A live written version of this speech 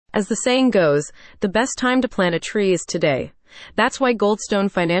As the saying goes, the best time to plant a tree is today. That's why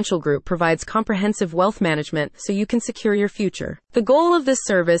Goldstone Financial Group provides comprehensive wealth management so you can secure your future. The goal of this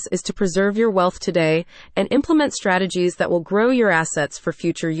service is to preserve your wealth today and implement strategies that will grow your assets for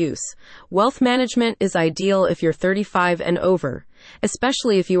future use. Wealth management is ideal if you're 35 and over,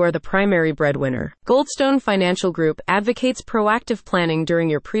 especially if you are the primary breadwinner. Goldstone Financial Group advocates proactive planning during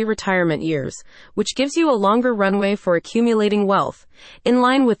your pre-retirement years, which gives you a longer runway for accumulating wealth. In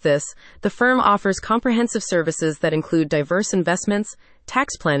line with this, the firm offers comprehensive services that include diverse investments,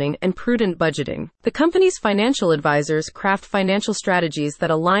 tax planning, and prudent budgeting. The company's financial advisors craft financial strategies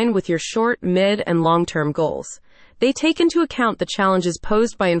that align with your short, mid, and long-term goals. They take into account the challenges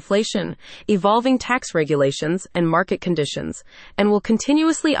posed by inflation, evolving tax regulations, and market conditions, and will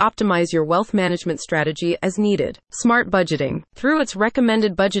continuously optimize your wealth management strategy as needed. Smart budgeting. Through its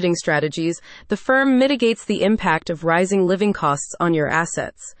recommended budgeting strategies, the firm mitigates the impact of rising living costs on your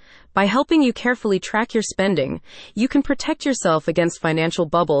assets. By helping you carefully track your spending, you can protect yourself against financial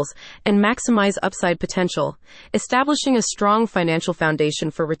bubbles and maximize upside potential, establishing a strong financial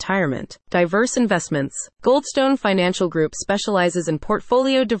foundation for retirement. Diverse investments. Goldstone Financial Group specializes in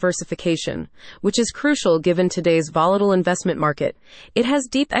portfolio diversification, which is crucial given today's volatile investment market. It has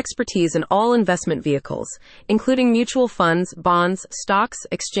deep expertise in all investment vehicles, including mutual funds, bonds, stocks,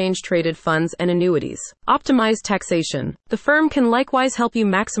 exchange-traded funds, and annuities. Optimized taxation. The firm can likewise help you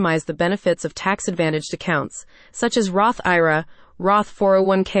maximize the benefits of tax-advantaged accounts, such as Roth IRA, Roth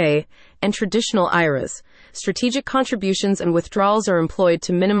 401k, and traditional IRAs. Strategic contributions and withdrawals are employed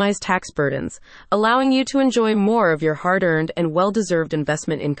to minimize tax burdens, allowing you to enjoy more of your hard-earned and well-deserved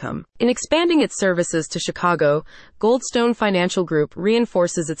investment income. In expanding its services to Chicago, Goldstone Financial Group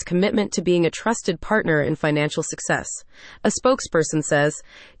reinforces its commitment to being a trusted partner in financial success. A spokesperson says,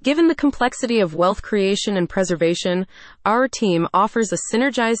 "Given the complexity of wealth creation and preservation, our team offers a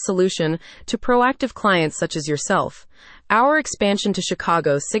synergized solution to proactive clients such as yourself. Our expansion to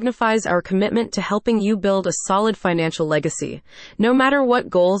Chicago signifies our commitment to helping you build a solid financial legacy. No matter what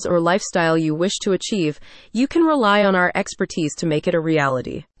goals or lifestyle you wish to achieve, you can rely on our expertise to make it a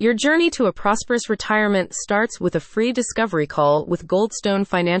reality." Your journey to a prosperous retirement starts with a free discovery call with Goldstone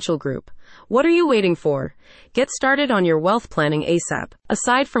Financial Group. What are you waiting for? Get started on your wealth planning ASAP.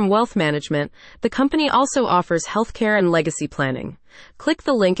 Aside from wealth management, the company also offers healthcare and legacy planning. Click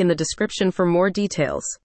the link in the description for more details.